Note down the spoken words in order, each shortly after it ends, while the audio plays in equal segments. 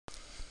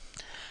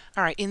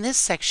All right, in this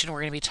section,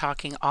 we're going to be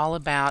talking all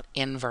about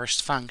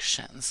inverse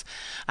functions.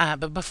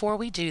 But before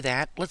we do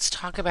that, let's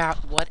talk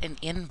about what an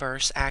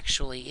inverse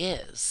actually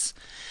is.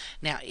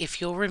 Now, if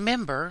you'll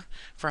remember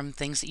from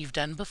things that you've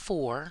done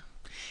before,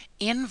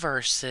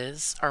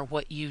 inverses are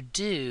what you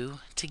do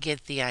to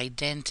get the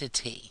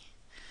identity.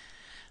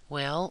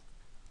 Well,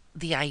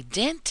 the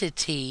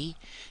identity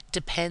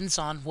depends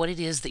on what it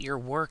is that you're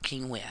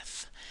working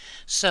with.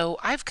 So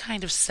I've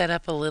kind of set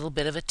up a little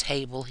bit of a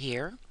table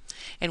here,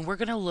 and we're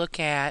going to look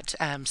at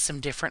some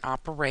different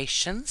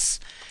operations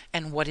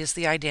and what is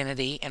the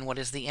identity and what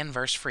is the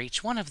inverse for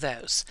each one of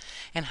those.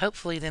 And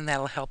hopefully then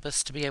that'll help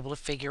us to be able to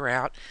figure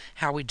out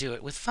how we do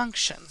it with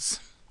functions.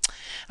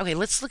 Okay,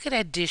 let's look at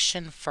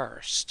addition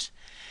first.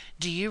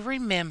 Do you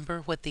remember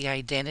what the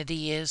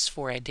identity is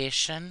for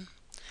addition?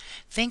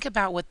 Think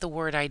about what the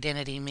word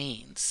identity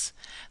means.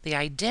 The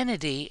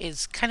identity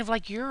is kind of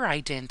like your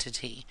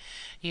identity.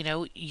 You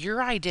know,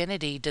 your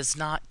identity does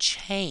not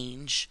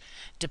change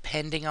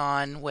depending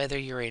on whether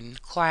you're in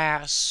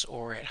class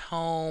or at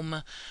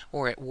home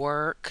or at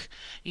work.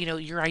 You know,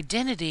 your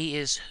identity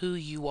is who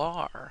you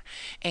are.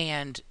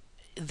 And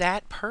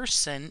that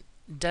person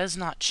does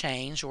not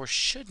change or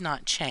should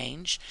not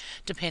change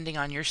depending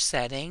on your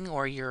setting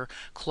or your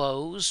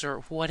clothes or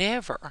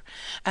whatever.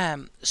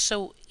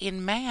 So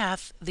in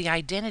math, the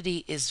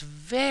identity is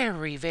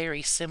very,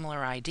 very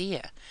similar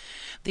idea.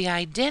 The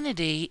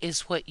identity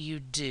is what you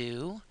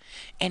do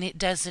and it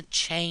doesn't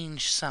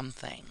change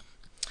something.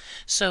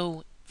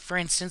 So for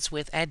instance,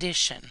 with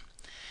addition,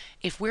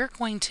 if we're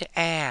going to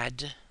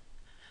add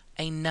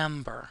a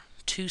number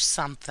to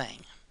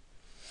something,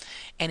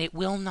 and it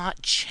will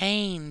not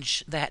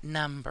change that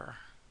number.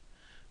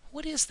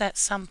 What is that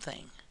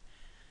something?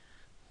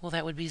 Well,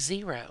 that would be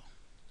 0.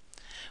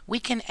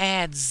 We can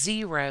add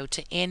 0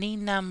 to any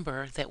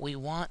number that we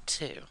want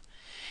to,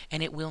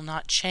 and it will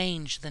not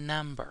change the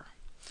number.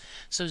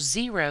 So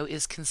 0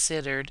 is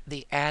considered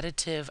the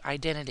additive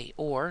identity,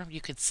 or you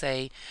could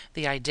say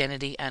the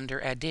identity under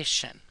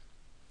addition.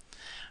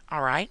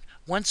 All right,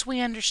 once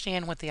we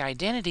understand what the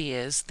identity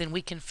is, then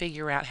we can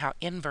figure out how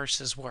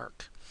inverses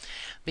work.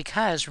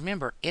 Because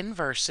remember,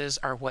 inverses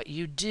are what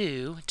you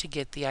do to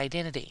get the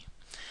identity.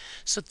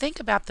 So think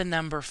about the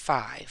number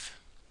 5.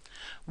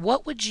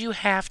 What would you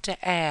have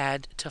to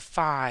add to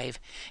 5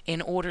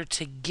 in order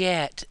to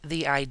get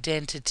the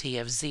identity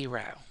of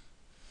 0?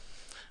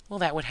 Well,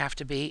 that would have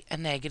to be a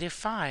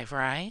 -5,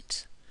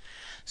 right?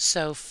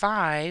 So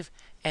 5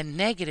 and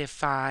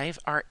 -5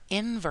 are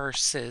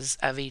inverses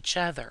of each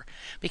other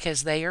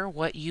because they are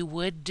what you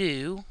would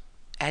do,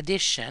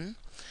 addition,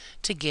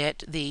 to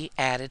get the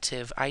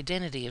additive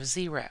identity of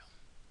 0.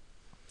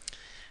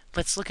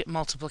 Let's look at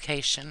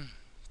multiplication.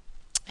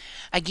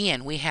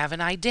 Again, we have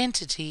an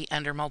identity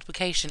under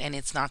multiplication, and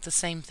it's not the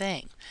same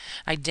thing.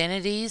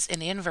 Identities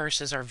and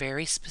inverses are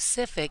very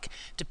specific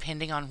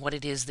depending on what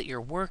it is that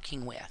you're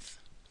working with.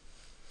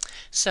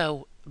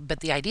 So,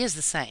 but the idea is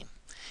the same.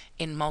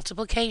 In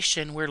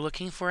multiplication, we're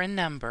looking for a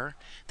number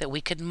that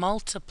we could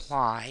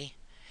multiply,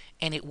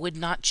 and it would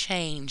not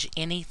change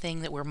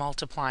anything that we're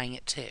multiplying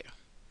it to.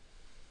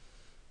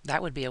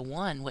 That would be a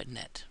 1, wouldn't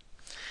it?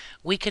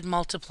 We could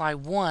multiply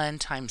 1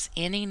 times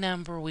any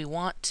number we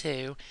want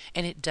to,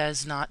 and it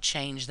does not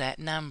change that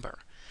number.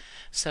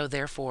 So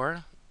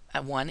therefore,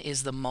 1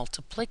 is the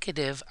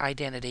multiplicative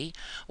identity,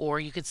 or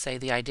you could say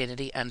the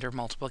identity under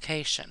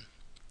multiplication.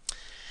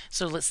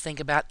 So let's think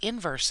about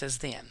inverses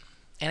then.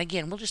 And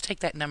again, we'll just take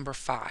that number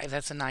 5.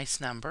 That's a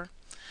nice number.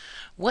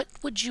 What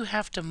would you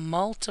have to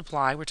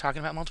multiply? We're talking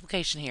about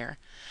multiplication here.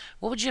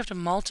 What would you have to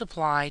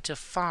multiply to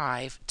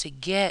 5 to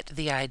get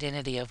the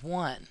identity of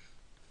 1?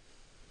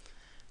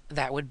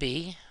 That would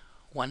be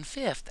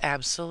 1/5,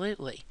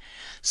 absolutely.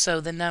 So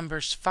the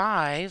numbers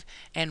 5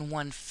 and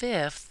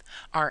 1/5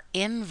 are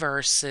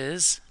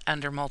inverses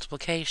under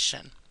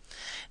multiplication.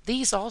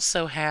 These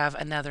also have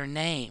another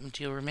name.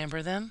 Do you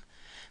remember them?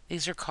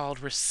 These are called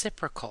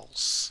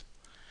reciprocals.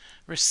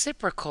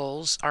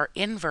 Reciprocals are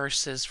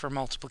inverses for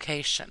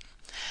multiplication.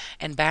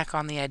 And back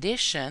on the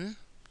addition,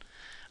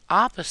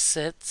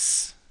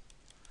 opposites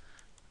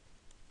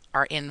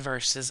are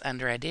inverses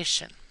under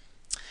addition.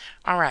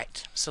 All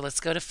right, so let's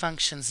go to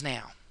functions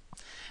now.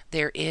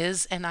 There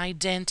is an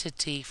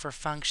identity for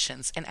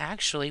functions, and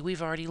actually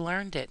we've already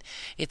learned it.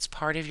 It's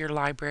part of your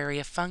library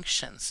of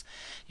functions.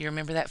 You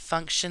remember that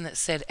function that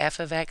said f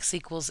of x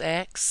equals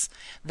x?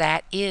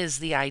 That is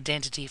the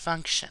identity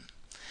function,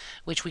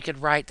 which we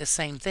could write the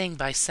same thing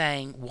by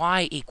saying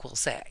y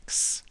equals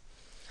x.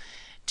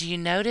 Do you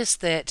notice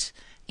that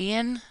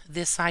in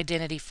this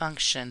identity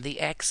function, the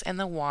x and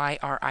the y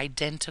are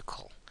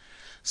identical?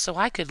 So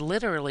I could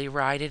literally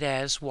write it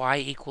as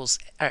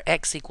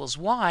x equals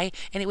y,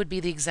 and it would be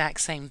the exact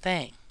same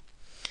thing.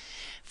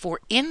 For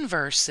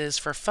inverses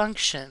for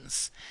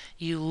functions,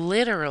 you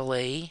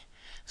literally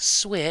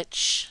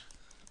switch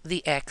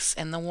the x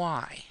and the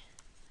y.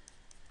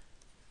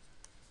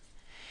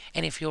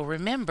 And if you'll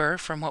remember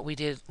from what we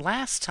did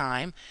last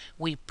time,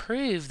 we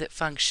proved that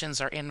functions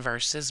are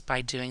inverses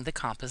by doing the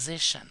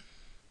composition.